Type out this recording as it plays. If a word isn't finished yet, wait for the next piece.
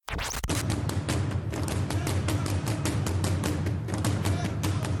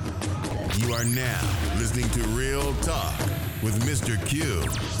are now listening to Real Talk with Mr. Q,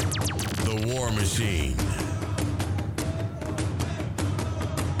 the War Machine.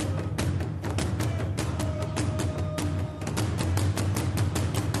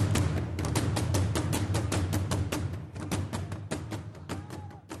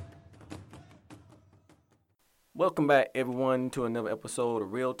 Welcome back, everyone, to another episode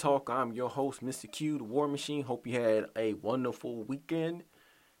of Real Talk. I'm your host, Mr. Q, the War Machine. Hope you had a wonderful weekend.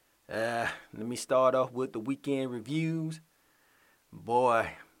 Let me start off with the weekend reviews. Boy,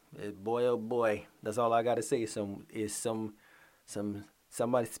 oh boy, that's all I gotta say. Somebody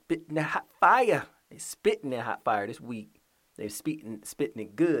spitting that hot fire. They spitting that hot fire this week. They're spitting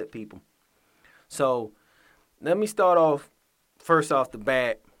it good, people. So let me start off first off the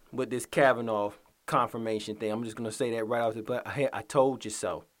bat with this Kavanaugh confirmation thing. I'm just gonna say that right off the bat. Hey, I told you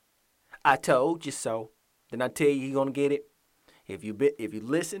so. I told you so. Didn't I tell you you're gonna get it? If you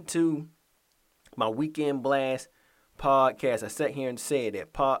listen to my Weekend Blast podcast, I sat here and said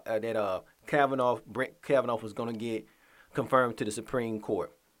that Brett Kavanaugh was gonna get confirmed to the Supreme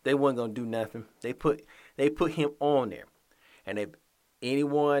Court. They weren't gonna do nothing. They put him on there. And if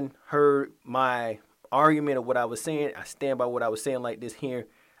anyone heard my argument of what I was saying, I stand by what I was saying like this here.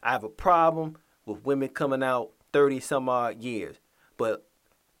 I have a problem with women coming out 30 some odd years. But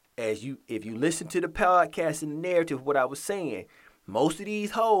if you listen to the podcast and the narrative of what I was saying, most of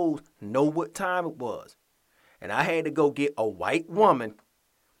these hoes know what time it was. And I had to go get a white woman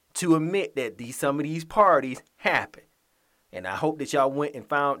to admit that some of these parties happened. And I hope that y'all went and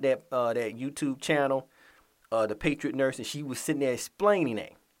found that YouTube channel, The Patriot Nurse, and she was sitting there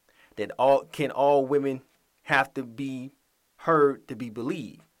explaining that all women have to be heard to be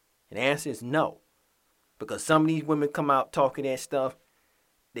believed. And the answer is no. Because some of these women come out talking that stuff.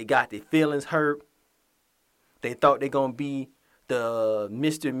 They got their feelings hurt. They thought they're going to be the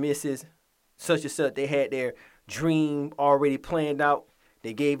Mr. and Mrs. such and such. They had their dream already planned out.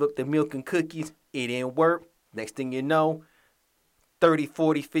 They gave up the milk and cookies. It didn't work. Next thing you know, 30,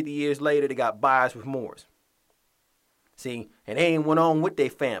 40, 50 years later, they got buyer's remorse. See, and they ain't went on with their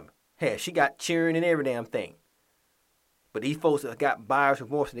family. Hell, she got cheering and every damn thing. But these folks that got buyer's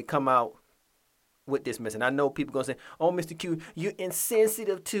remorse and they come out with this mess. And I know people going to say, oh, Mr. Q, you're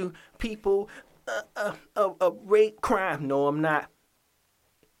insensitive to people of rape crime. No, I'm not.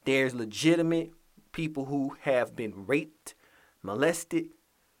 There's legitimate people who have been raped, molested,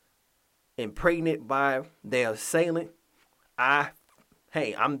 impregnated by their assailant. I'm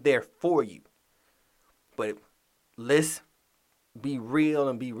there for you. But let's be real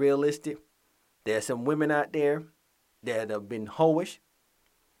and be realistic. There's some women out there that have been hoish.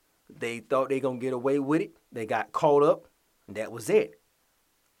 They thought they going to get away with it. They got caught up, and that was it.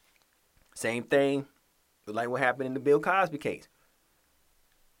 Same thing like what happened in the Bill Cosby case.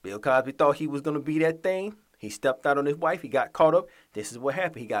 Bill Cosby thought he was going to be that thing. He stepped out on his wife. He got caught up. This is what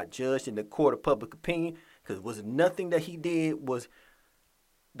happened. He got judged in the court of public opinion because it was nothing that he did was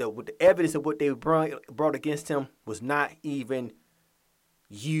the evidence of what they brought against him was not even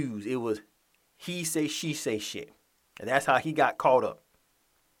used. It was he say, she say shit. And that's how he got caught up.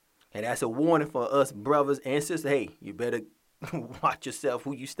 And that's a warning for us brothers and sisters. Hey, you better watch yourself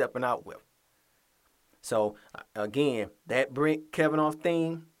who you stepping out with. So, again, that Brett Kavanaugh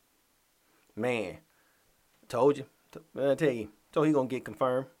thing, man, told you. I tell you, told he going to get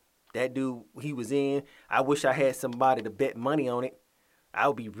confirmed. That dude he was in, I wish I had somebody to bet money on it. I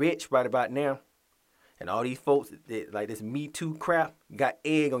would be rich right about now. And all these folks, like this Me Too crap, got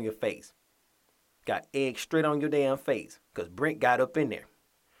egg on your face. Got egg straight on your damn face. Because Brett got up in there.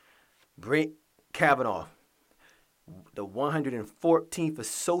 Brett Kavanaugh, the 114th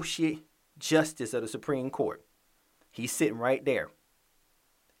Associate Justice of the Supreme Court. He's sitting right there.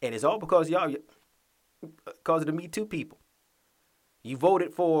 And it's all because because of the Me Too people. You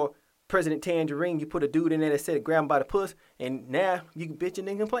voted for President Tangerine, you put a dude in there that said grab him by the puss, and now you can bitch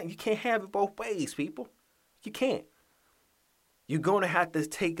and complain. You can't have it both ways, people. You can't. You're going to have to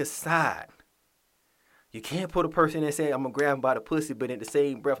take a side. You can't put a person that say, I'm going to grab him by the pussy, but in the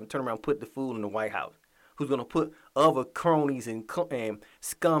same breath and turn around and put the fool in the White House. Who's going to put other cronies and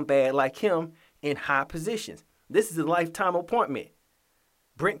scumbag like him in high positions. This is a lifetime appointment.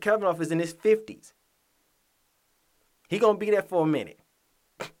 Brett Kavanaugh is in his 50s. He going to be there for a minute.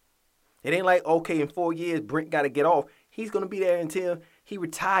 It ain't like, okay, in 4 years, Brett got to get off. He's going to be there until he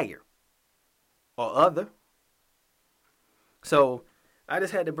retire or other. So I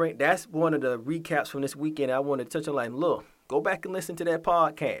just had to bring, that's one of the recaps from this weekend. I wanted to touch on, like, look, go back and listen to that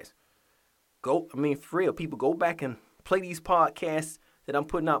podcast. For real, people, go back and play these podcasts that I'm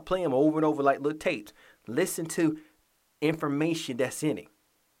putting out, play them over and over like little tapes. Listen to information that's in it.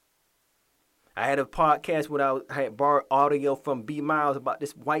 I had a podcast where I had borrowed audio from B Miles about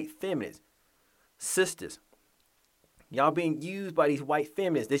this white feminist. Sisters, y'all being used by these white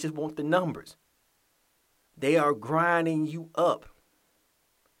feminists. They just want the numbers. They are grinding you up,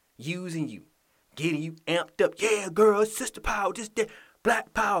 using you, getting you amped up. Yeah, girl, sister power, this, that,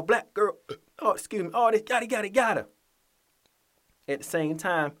 black power, black girl. Oh, excuse me. Oh, this gotta. At the same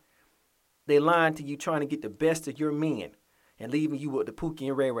time, they lying to you, trying to get the best of your men and leaving you with the Pookie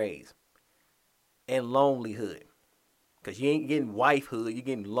and Ray Rays and lonelyhood. Because you ain't getting wifehood, you're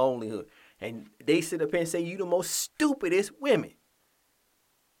getting lonelyhood. And they sit up here and say you the most stupidest women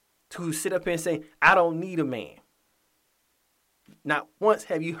to sit up here and say, I don't need a man. Not once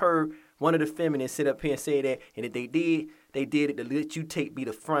have you heard one of the feminists sit up here and say that. And if they did it to let you be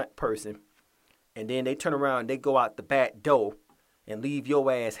the front person. And then they turn around and they go out the back door and leave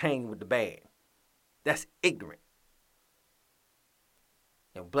your ass hanging with the bag. That's ignorant.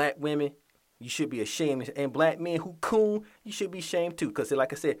 And black women, you should be ashamed. And black men who coon, you should be ashamed too. Because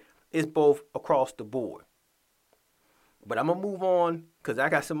like I said, it's both across the board. But I'm going to move on because I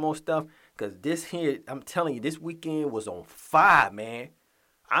got some more stuff. Because this here, I'm telling you, this weekend was on fire, man.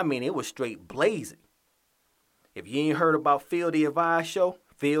 I mean, it was straight blazing. If you ain't heard about Phil the Advice Show,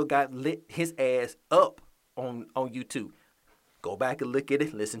 Phil got lit his ass up on YouTube. Go back and look at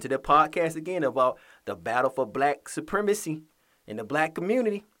it. Listen to the podcast again about the battle for black supremacy in the black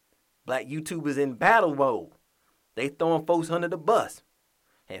community. Black YouTubers in battle mode. They throwing folks under the bus.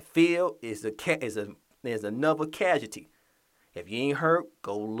 And Phil is another casualty. If you ain't heard,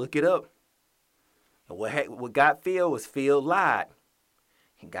 go look it up. And what got Phil was Phil lied.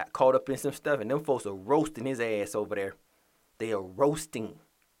 He got caught up in some stuff, and them folks are roasting his ass over there. They are roasting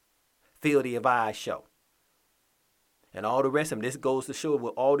Phil the Advice Show. And all the rest of them, this goes to show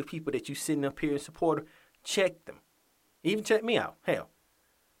with all the people that you sitting up here and support, check them. Even check me out. Hell.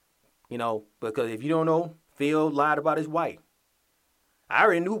 You know, because if you don't know, Phil lied about his wife. I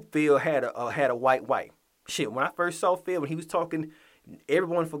already knew Phil had a white wife. Shit, when I first saw Phil, when he was talking,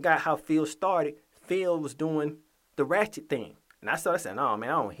 everyone forgot how Phil started. Phil was doing the ratchet thing. And I started saying, oh, man,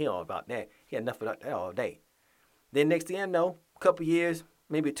 I don't hear about that. He had enough of that all day. Then next thing I know, a couple years,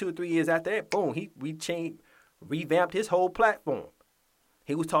 maybe 2 or 3 years after that, boom, he revamped his whole platform.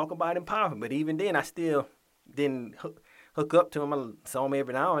 He was talking about empowerment, but even then, I still didn't hook up to him. I saw him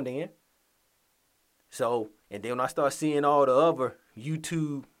every now and then. So, and then when I start seeing all the other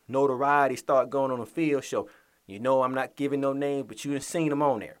YouTube notoriety start going on the Phil show, you know I'm not giving no name, but you done seen them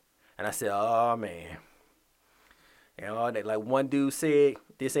on there. And I said, oh, man. And all that, like one dude said,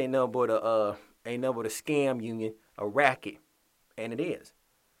 this ain't nothing but a scam union, a racket. And it is.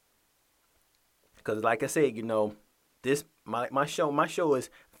 Because like I said, you know, this my show is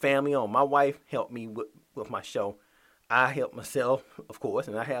family owned. My wife helped me with my show. I help myself, of course,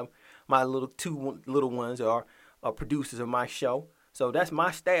 and I have my two little ones are producers of my show. So that's my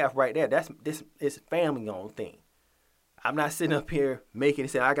staff right there. This is family owned thing. I'm not sitting up here making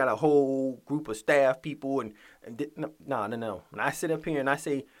it say I got a whole group of staff people no. When I sit up here and I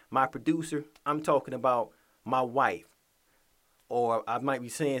say my producer, I'm talking about my wife. Or I might be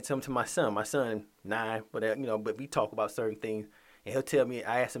saying something to my son. My son, 9, whatever, you know, but we talk about certain things. And he'll tell me,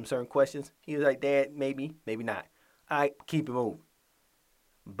 I ask him certain questions. He was like, Dad, maybe not. All right, keep it moving.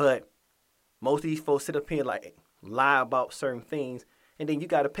 But most of these folks sit up here like lie about certain things, and then you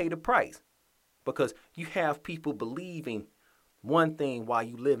got to pay the price. Because you have people believing one thing while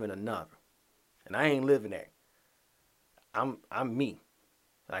you live in another. And I ain't living that. I'm me.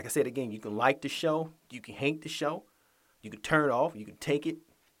 Like I said again, you can like the show, you can hate the show. You can turn it off. You can take it,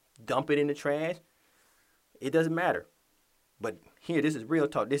 dump it in the trash. It doesn't matter. But here, this is real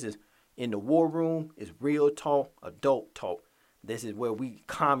talk. This is in the war room. It's real talk, adult talk. This is where we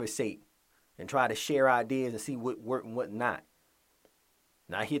conversate and try to share ideas and see what work and what not.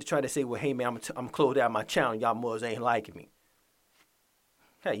 Not here to try to say, well, hey, man, I'm closed out my channel. Y'all mothers ain't liking me.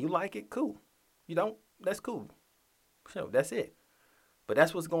 Hey, you like it? Cool. You don't? That's cool. So that's it. But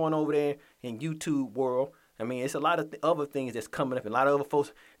that's what's going over there in YouTube world. I mean, it's a lot of other things that's coming up. And a lot of other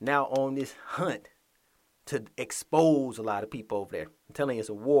folks now on this hunt to expose a lot of people over there. I'm telling you, it's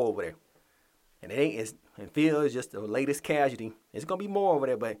a war over there. And and Phil is just the latest casualty. It's going to be more over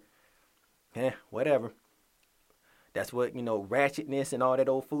there, but whatever. That's what, you know, ratchetness and all that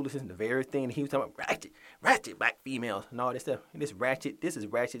old foolishness, the very thing that he was talking about, ratchet black females and all this stuff. And this is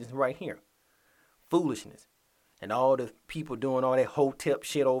ratchetness right here. Foolishness. And all the people doing all that hotep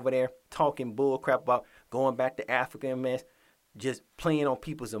shit over there, talking bull crap about going back to Africa and mess, just playing on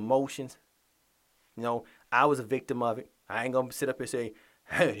people's emotions. You know, I was a victim of it. I ain't going to sit up and say,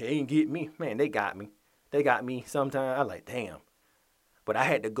 hey, they ain't get me. Man, they got me. They got me sometimes. I like, damn. But I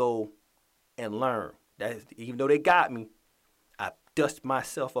had to go and learn. That even though they got me, I dust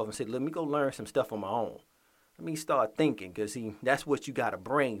myself off and said, let me go learn some stuff on my own. Let me start thinking, because see, that's what you got a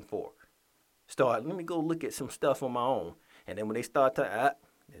brain for. Let me go look at some stuff on my own. And then when they start to,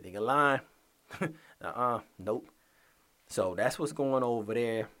 they can lie. Nope. So that's what's going on over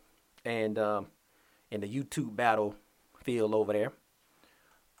there. And in the YouTube battlefield over there.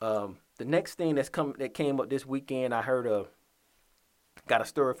 The next thing that came up this weekend, I heard got a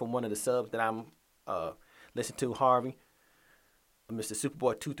story from one of the subs that I'm listening to, Harvey, Mr.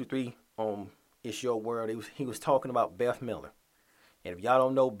 Superboy 223 on It's Your World. He was talking about Beth Miller. And if y'all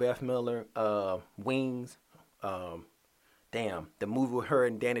don't know Beth Miller, Wings, the movie with her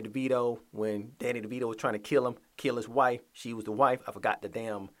and Danny DeVito, when Danny DeVito was trying to kill his wife, she was the wife. I forgot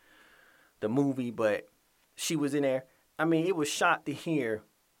the movie, but she was in there. I mean, it was shocked to hear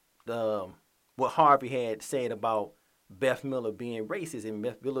what Harvey had said about Beth Miller being racist, and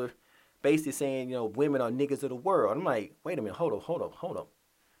Beth Miller basically saying, women are niggas of the world. I'm like, wait a minute, hold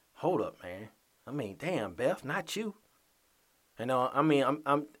up, man. I mean, damn, Beth, not you. I mean,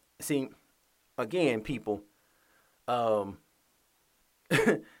 I'm seeing, again, people, some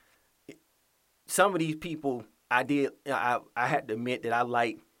of these people, I had to admit that I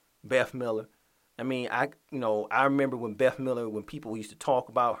like Beth Miller. I mean, I remember when Beth Miller, when people used to talk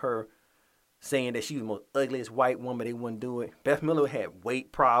about her, saying that she was the most ugliest white woman, they wouldn't do it. Beth Miller had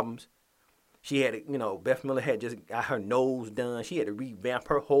weight problems. She had, Beth Miller had just got her nose done. She had to revamp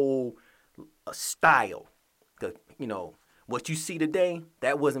her whole style. Because, what you see today,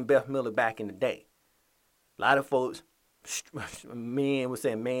 that wasn't Beth Miller back in the day. A lot of folks, men were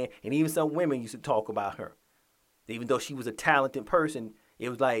saying, man, and even some women used to talk about her. Even though she was a talented person, it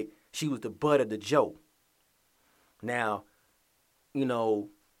was like she was the butt of the joke. Now, now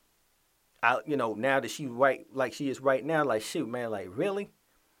that she's right, like she is right now, like, shoot, man, like, really?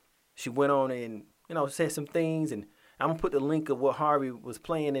 She went on and, said some things, and I'm going to put the link of what Harvey was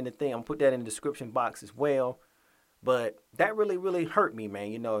playing in the thing. I'm going to put that in the description box as well. But that really, really hurt me,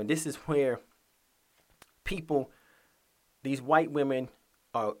 man, and this is where people, these white women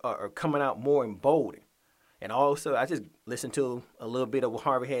are coming out more emboldened. And also, I just listened to a little bit of what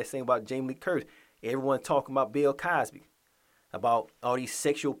Harvey had saying about Jamie Lee Curtis. Everyone talking about Bill Cosby, about all these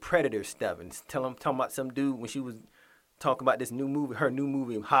sexual predator stuff, and talking about some dude when she was talking about this new movie, her new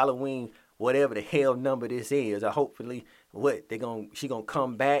movie, Halloween, whatever the hell number this is. Hopefully, she gonna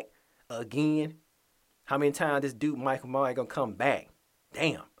come back again. How many times this dude Michael Myers gonna come back?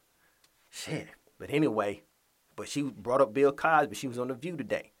 Damn, shit. But anyway, she brought up Bill Cosby. She was on The View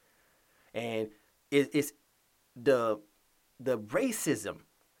today, and it's the racism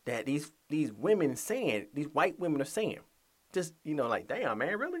that these women saying, these white women are saying. Just, like, damn,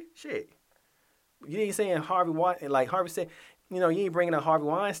 man, really? Shit. You ain't saying Harvey Weinstein, like Harvey said, you ain't bringing up Harvey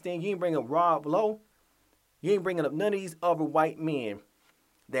Weinstein, you ain't bringing up Rob Lowe, you ain't bringing up none of these other white men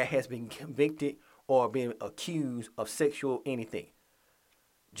that has been convicted or been accused of sexual anything.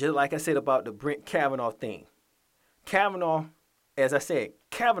 Just like I said about the Brett Kavanaugh thing. Kavanaugh, as I said,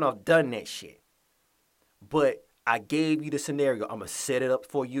 Kavanaugh done that shit. But I gave you the scenario. I'm going to set it up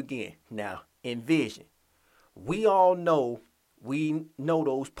for you again. Now, envision. We know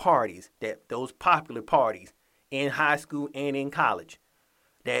those parties, those popular parties in high school and in college,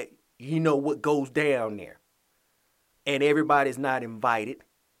 that what goes down there. And everybody's not invited.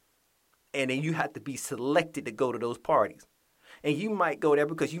 And then you have to be selected to go to those parties. And you might go there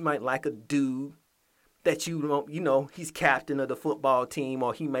because you might like a dude that you don't, he's captain of the football team,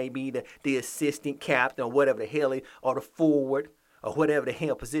 or he may be the assistant captain, or whatever the hell, or the forward, or whatever the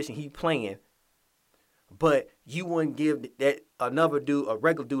hell position he playing. But you wouldn't give that another dude, a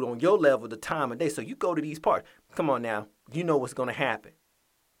regular dude on your level, the time of day. So you go to these parties. Come on now. You know what's going to happen.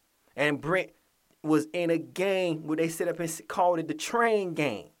 And Brent was in a game where they set up and called it the train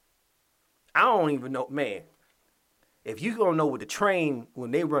game. I don't even know, man. If you don't know what the train,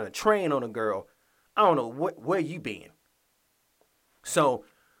 when they run a train on a girl, I don't know where you been. So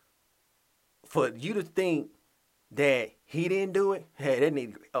for you to think that he didn't do it,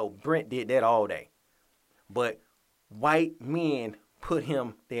 hey, Brent did that all day. But white men put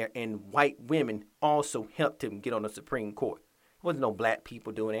him there, and white women also helped him get on the Supreme Court. There wasn't no black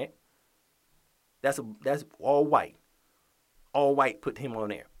people doing that. That's all white. All white put him on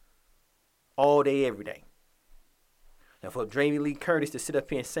there. All day, every day. Now for Jamie Lee Curtis to sit up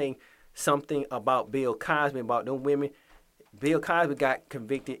here and say something about Bill Cosby, about them women, Bill Cosby got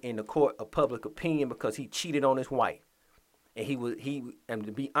convicted in the court of public opinion because he cheated on his wife. And and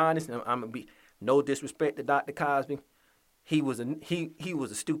to be honest, I'm gonna be no disrespect to Dr. Cosby, he was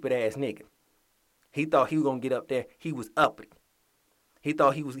a stupid ass nigga. He thought he was gonna get up there. He was uppity. He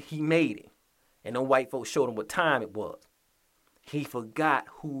thought he made it. And them white folks showed him what time it was. He forgot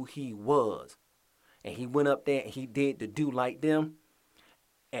who he was. And he went up there and he did the do like them.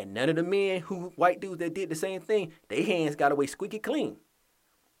 And none of the men white dudes that did the same thing, their hands got away squeaky clean.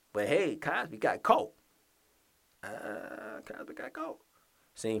 But hey, Cosby got caught. Cosby got caught.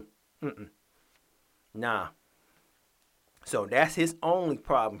 See? Nah. So that's his only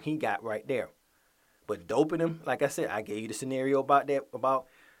problem he got right there. But doping him, like I said, I gave you the scenario about that.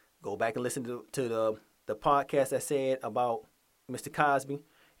 Go back and listen to the podcast I said about Mr. Cosby.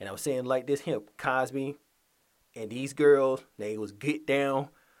 And I was saying like this, Cosby and these girls, they was get down,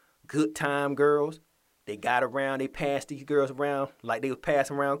 good time girls. They got around, they passed these girls around like they was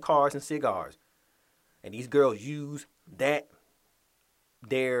passing around cars and cigars. And these girls used that,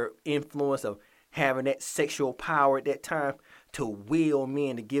 their influence of having that sexual power at that time to will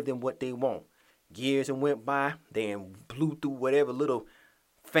men to give them what they want. Years and went by, they blew through whatever little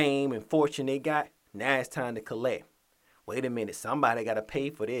fame and fortune they got. Now it's time to collect. Wait a minute, somebody got to pay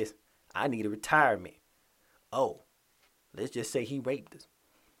for this. I need a retirement. Oh, let's just say he raped us.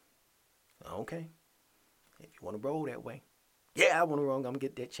 Okay. If you want to roll that way. Yeah, I want to roll. I'm going to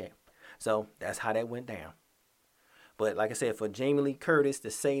get that check. So that's how that went down. But like I said, for Jamie Lee Curtis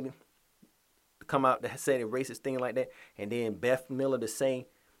to come out to say the racist thing like that, and then Beth Miller to say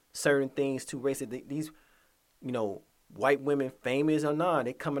certain things too racist, these, white women, famous or not,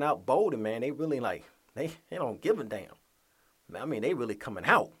 they coming out bold, man. They really they don't give a damn. I mean, they really coming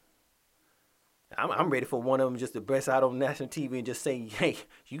out. I'm ready for one of them just to burst out on national TV and just say, hey,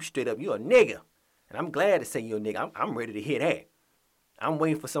 you straight up, you a nigga. And I'm glad to say you're a nigga. I'm ready to hear that. I'm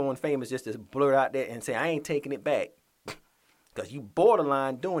waiting for someone famous just to blurt out there and say, I ain't taking it back. Because you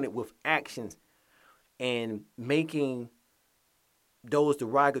borderline doing it with actions and making those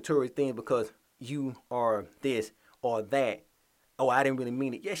derogatory things because you are this or that. Oh, I didn't really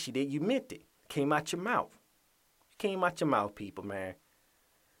mean it. Yes, you did. You meant it. Came out your mouth. Came out your mouth, people, man.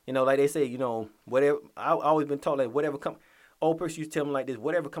 Like they say, whatever. I've always been taught that whatever come. Old person used to tell me like this: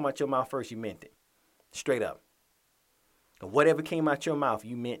 whatever come out your mouth first, you meant it, straight up. And whatever came out your mouth,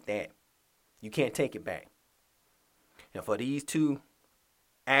 you meant that. You can't take it back. And for these two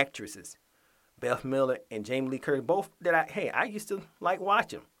actresses, Beth Miller and Jamie Lee Curtis, both that I used to like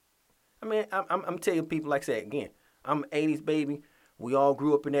watching. I mean, I'm telling people, like I said again, I'm an '80s baby. We all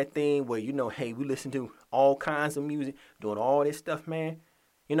grew up in that thing where, hey, we listen to all kinds of music, doing all this stuff, man.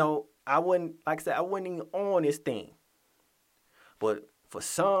 I wasn't even on this thing. But for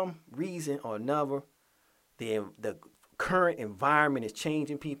some reason or another, the current environment is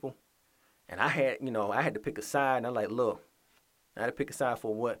changing people. And I had to pick a side. And I'm like, look, I had to pick a side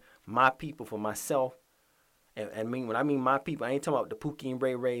for what my people, for myself. And when I mean my people, I ain't talking about the Pookie and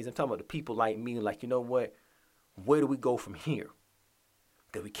Ray Rays. I'm talking about the people like me. Like, you know what? Where do we go from here?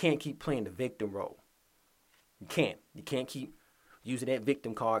 Because we can't keep playing the victim role. You can't. You can't keep using that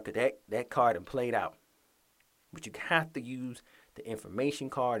victim card because that card done played out. But you have to use the information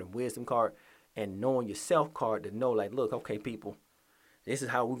card and wisdom card and knowing yourself card to know, like, look, okay, people, this is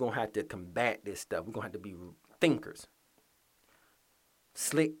how we're going to have to combat this stuff. We're going to have to be thinkers.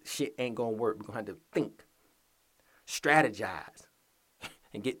 Slick shit ain't going to work. We're going to have to think, strategize,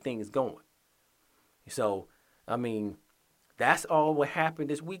 and get things going. So, I mean, that's all what happened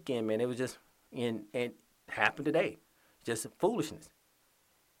this weekend, man. It was just, and happened today. Just foolishness.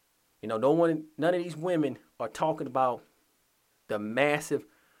 None of these women are talking about the massive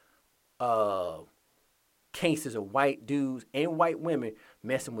cases of white dudes and white women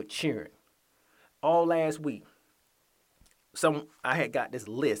messing with children. All last week, I had got this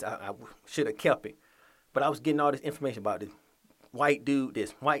list. I should have kept it, but I was getting all this information about this white dude,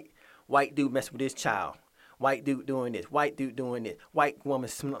 white dude messing with this child, white dude doing this, white dude doing this, white woman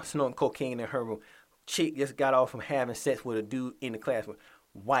snorting cocaine in her room. Chick just got off from having sex with a dude in the classroom.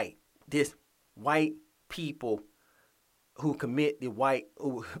 White people who commit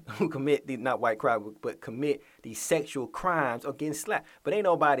not white crime, but commit these sexual crimes are getting slapped. But ain't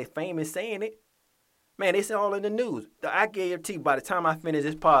nobody famous saying it. Man, it's all in the news. I guarantee by the time I finish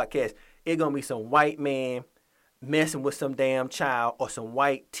this podcast, it's gonna be some white man messing with some damn child or some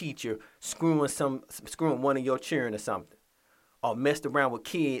white teacher screwing one of your children or something, or messed around with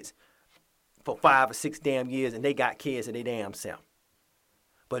kids for 5 or 6 damn years, and they got kids of their damn self.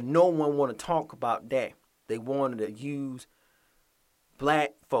 But no one want to talk about that. They wanted to use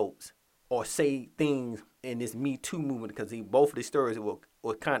black folks or say things in this Me Too movement because both of these stories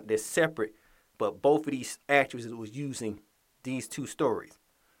were kind of, they're separate, but both of these actresses was using these two stories.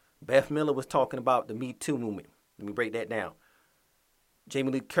 Beth Miller was talking about the Me Too movement. Let me break that down.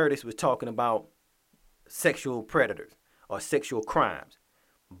 Jamie Lee Curtis was talking about sexual predators or sexual crimes.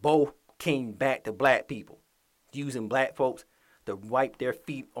 Both came back to black people, using black folks to wipe their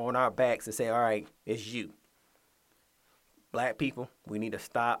feet on our backs and say, all right, it's you. Black people, we need to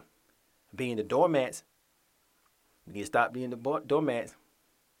stop being the doormats. We need to stop being the doormats.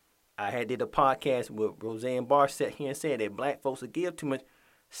 I did a podcast with Roseanne Barr sat here and said that black folks forgive too much.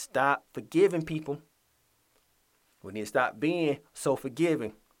 Stop forgiving people. We need to stop being so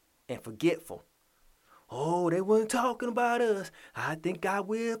forgiving and forgetful. Oh, they weren't talking about us. I think I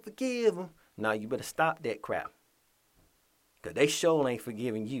will forgive them. Now you better stop that crap. Because they sure ain't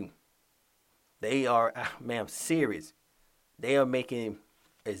forgiving you. They are, man, I'm serious. They are making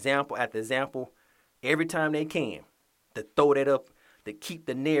example after example every time they can to throw that up, to keep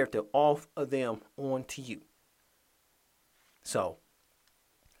the narrative off of them onto you. So,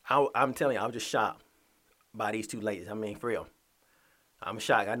 I'm telling you, I was just shocked by these two ladies. I mean, for real. I'm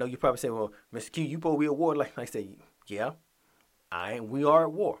shocked. I know you probably say, well, Mr. Q, you supposed to be at war. Like I said, yeah, we are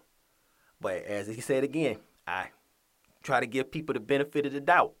at war. But as he said again, I try to give people the benefit of the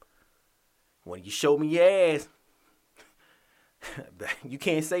doubt. When you show me your ass, you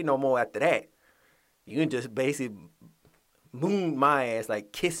can't say no more after that. You can just basically moon my ass,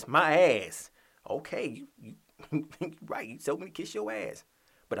 like kiss my ass. Okay, you right, you told me to kiss your ass.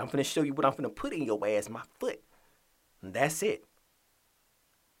 But I'm finna show you what I'm finna put in your ass, my foot. And that's it.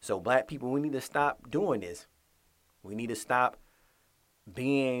 So black people, we need to stop doing this. We need to stop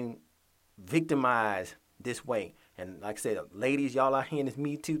being victimized this way. And like I said, ladies, y'all out here in this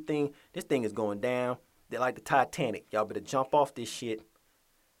Me Too thing, this thing is going down. They're like the Titanic. Y'all better jump off this shit.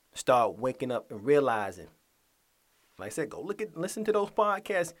 Start waking up and realizing. Like I said, go listen to those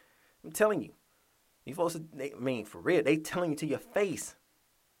podcasts. I'm telling you. You folks, for real, they telling you to your face.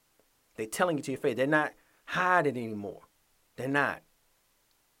 They telling you to your face. They're not hiding anymore. They're not.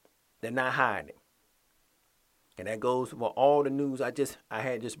 They're not hiding. And that goes for all the news I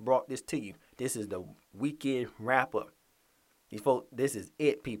had just brought this to you. This is the weekend wrap up. These folks, this is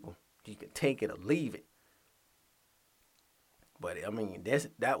it, people. You can take it or leave it. But I mean,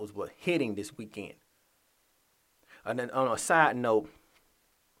 that was what hitting this weekend. And then on a side note,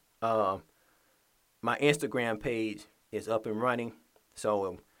 my Instagram page is up and running.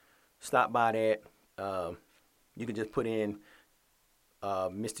 So stop by that. You can just put in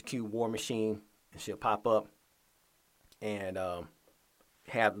Mr. Q War Machine and she'll pop up. And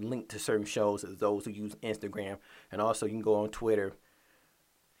have linked to certain shows as those who use Instagram. And also you can go on Twitter.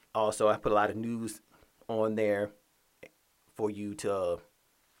 Also, I put a lot of news on there for you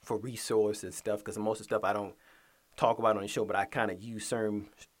for resources and stuff, because most of the stuff I don't talk about on the show, but I kind of use certain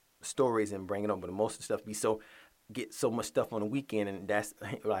stories and bring it on. But most of the stuff get so much stuff on the weekend, and that's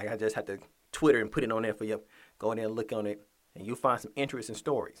like I just have to Twitter and put it on there for you. Go in there and look on it, and you'll find some interesting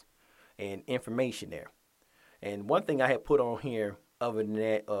stories and information there. And one thing I had put on here, other than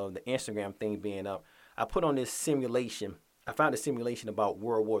that, the Instagram thing being up, I put on this simulation. I found a simulation about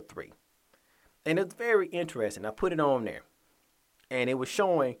World War III. And it's very interesting. I put it on there. And it was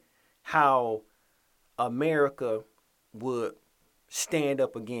showing how America would stand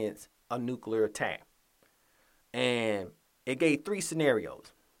up against a nuclear attack. And it gave 3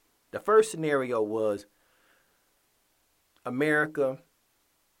 scenarios. The first scenario was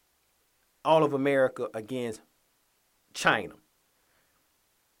all of America against China.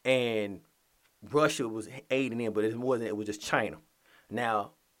 And Russia was aiding in, but it wasn't. It was just China.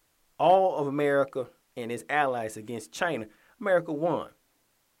 Now, all of America and its allies against China, America won.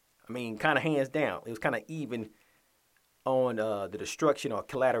 I mean, kind of hands down. It was kind of even on the destruction or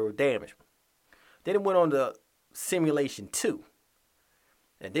collateral damage. Then it went on to simulation 2.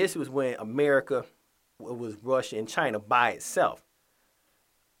 And this was when America was Russia and China by itself.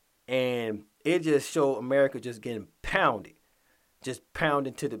 And it just showed America just getting pounded. Just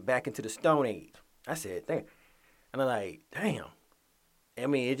pounded back into the Stone Age. I said, damn. And I'm like, damn. I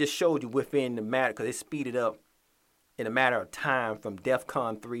mean, it just showed you within the matter, because it speeded up in a matter of time from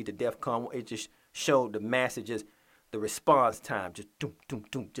DEFCON 3 to DEFCON 1. It just showed the messages, the response time, just doom, doom,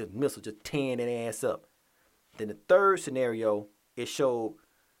 doom, just missiles just tearing that ass up. Then the third scenario, it showed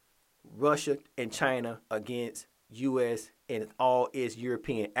Russia and China against U.S. and all its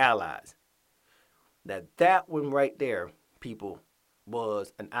European allies. Now, that one right there, people,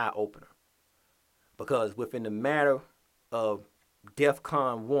 was an eye-opener. Because within the matter of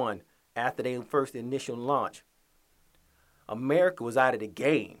DEFCON 1, after their first initial launch, America was out of the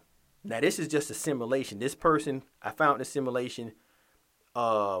game. Now, this is just a simulation. This person, I found the simulation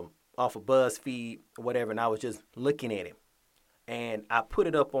off of BuzzFeed or whatever, and I was just looking at it. And I put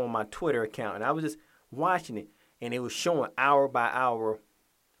it up on my Twitter account, and I was just watching it, and it was showing hour by hour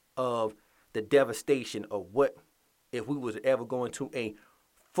of the devastation of what if we was ever going to a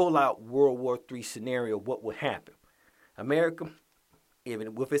full out World War III scenario, what would happen? America,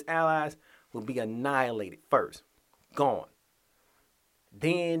 even with its allies, will be annihilated first, gone.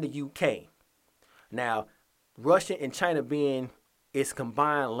 Then the UK. Now, Russia and China being its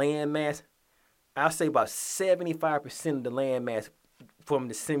combined land mass, I'll say about 75% of the land mass from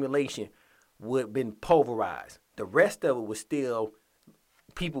the simulation would have been pulverized. The rest of it was still,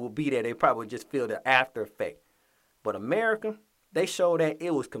 people would be there. They probably would just feel the after effect. But America, they showed that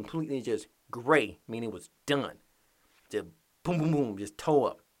it was completely just gray, meaning it was done. Just boom, boom, boom, just tore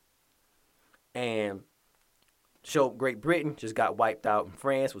up. And showed Great Britain just got wiped out and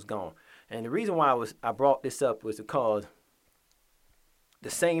France was gone. And the reason why I brought this up was because the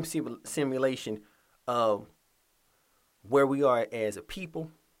same simulation of where we are as a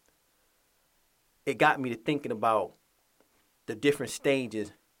people, it got me to thinking about the different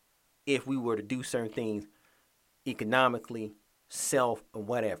stages if we were to do certain things economically, self, or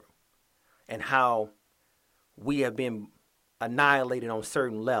whatever, and how we have been annihilated on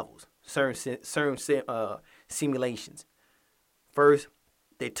certain levels, certain simulations. First,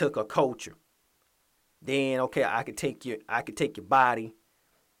 they took a culture. Then, okay, I could take your body.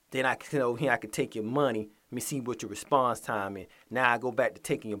 Then I could take your money. Let me see what your response time is. Now I go back to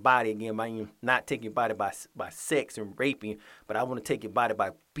taking your body again by not taking your body by sex and raping you, but I want to take your body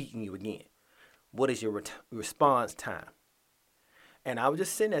by beating you again. What is your response time? And I was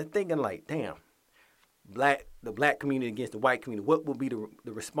just sitting there thinking like, damn, the black community against the white community, what will be the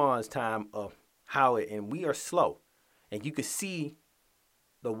response time of how it, and we are slow. And you could see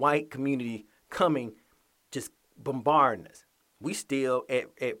the white community coming, just bombarding us. We still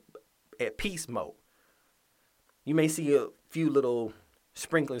at peace mode. You may see a few little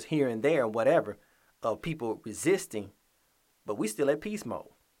sprinklers here and there, whatever, of people resisting, but we still at peace mode.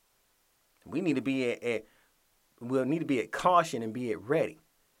 We need to be we'll need to be at caution and be at ready,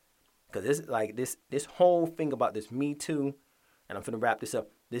 because this whole thing about this Me Too, and I'm finna wrap this up.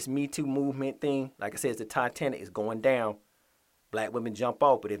 This Me Too movement thing, like I said, it's the Titanic is going down. Black women jump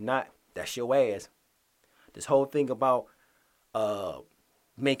off, but if not, that's your ass. This whole thing about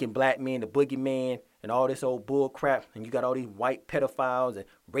making black men the boogeyman and all this old bull crap, and you got all these white pedophiles and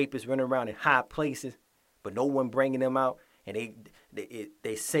rapists running around in high places, but no one bringing them out, and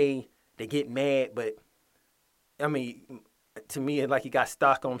they say they get mad, but I mean, to me, it's like you got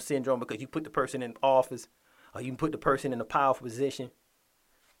Stockholm syndrome, because you put the person in office, or you can put the person in a powerful position.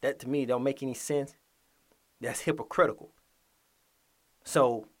 That to me don't make any sense. That's hypocritical.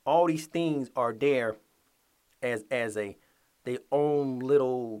 So all these things are there as their own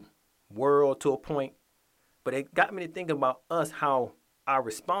little world to a point, but it got me to thinking about us, how our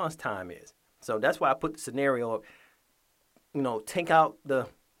response time is. So that's why I put the scenario of, take out the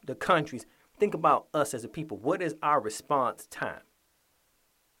countries. Think about us as a people. What is our response time?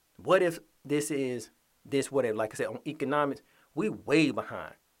 What if this is this, whatever? Like I said, on economics, we way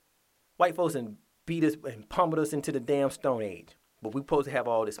behind. White folks and beat us and pummeled us into the damn Stone Age, but we supposed to have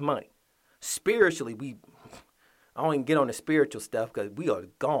all this money. Spiritually, I don't even get on the spiritual stuff because we are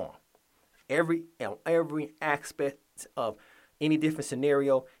gone. Every aspect of any different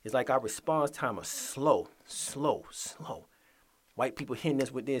scenario is like our response time is slow. White people hitting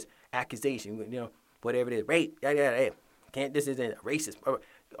us with this accusation, whatever it is, rape, can't, this isn't racist,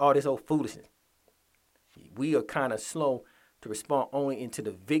 all this old foolishness. We are kind of slow to respond only into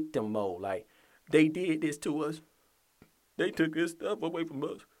the victim mode. Like, they did this to us. They took this stuff away from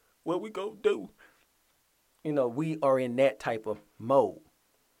us. What we gonna do? We are in that type of mode.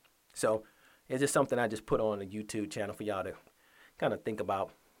 So it's just something I just put on the YouTube channel for y'all to kind of think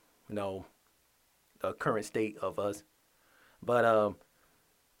about, the current state of us. But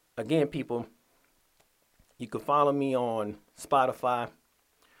again, people, you can follow me on Spotify.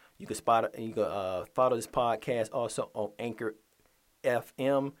 You can follow this podcast also on Anchor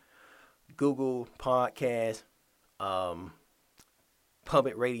FM, Google Podcast,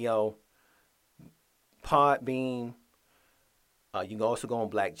 Public Radio, Podbean. You can also go on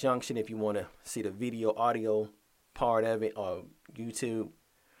Black Junction if you want to see the video, audio part of it, or YouTube.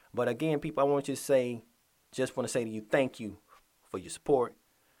 But again, people, I want to say to you, thank you for your support,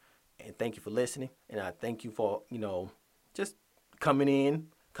 and thank you for listening. And I thank you for, just coming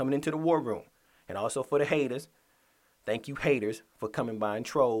into the war room. And also for the haters. Thank you, haters, for coming by, and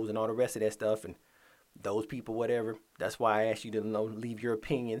trolls and all the rest of that stuff. And those people, whatever. That's why I asked you to leave your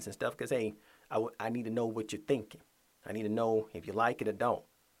opinions and stuff, because, hey, I need to know what you're thinking. I need to know if you like it or don't.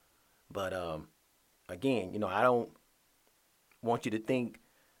 But, again, I don't want you to think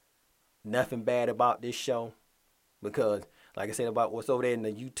nothing bad about this show, because, like I said, about what's over there in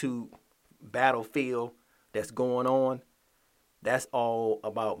the YouTube battlefield that's going on, that's all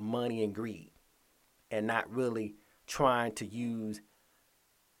about money and greed, and not really trying to use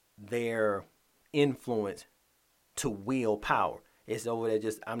their influence to wield power. It's over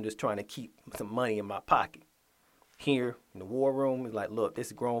there I'm just trying to keep some money in my pocket. Here in the war room, it's like, look, this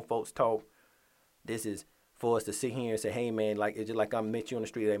is grown folks talk. This is for us to sit here and say, hey man, like it's just like I met you on the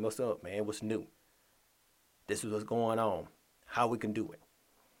street. Hey, what's up, man? What's new? This is what's going on. How we can do it.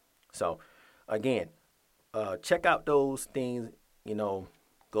 So, again, check out those things. You know,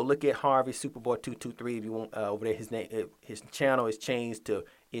 go look at Harvey Superboy 223 if you want. Over there, his channel is changed to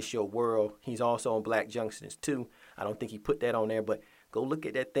It's Your World. He's also on Black Junctions too. I don't think he put that on there, but go look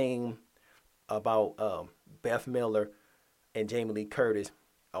at that thing about Beth Miller and Jamie Lee Curtis.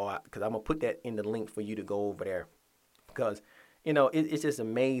 Because I'm gonna put that in the link for you to go over there. Because you know it's just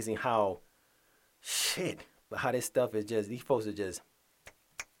amazing how this stuff is just, these folks are just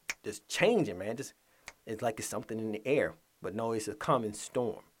changing, man. It's like it's something in the air, but no, it's a coming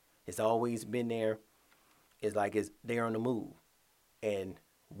storm. It's always been there. It's like it's there on the move, and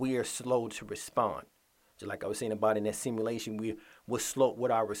we are slow to respond. Just like I was saying about in that simulation, we're slow.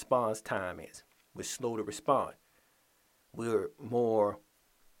 What our response time is, we're slow to respond. We're more,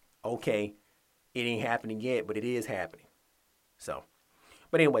 okay, it ain't happening yet, but it is happening. So,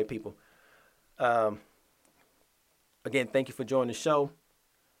 but anyway, people. Again, thank you for joining the show.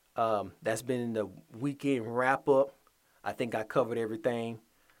 That's been the weekend wrap up. I think I covered everything.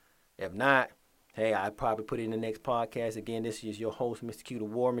 If not, hey, I'd probably put it in the next podcast. Again, this is your host, Mr. Q, the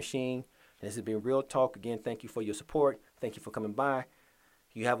War Machine. And this has been Real Talk. Again, thank you for your support. Thank you for coming by.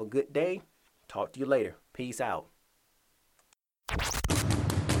 You have a good day. Talk to you later. Peace out.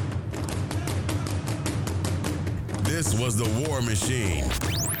 This was the War Machine.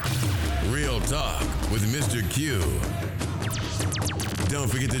 Real Talk with Mr. Q. Don't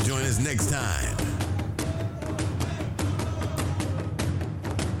forget to join us next time.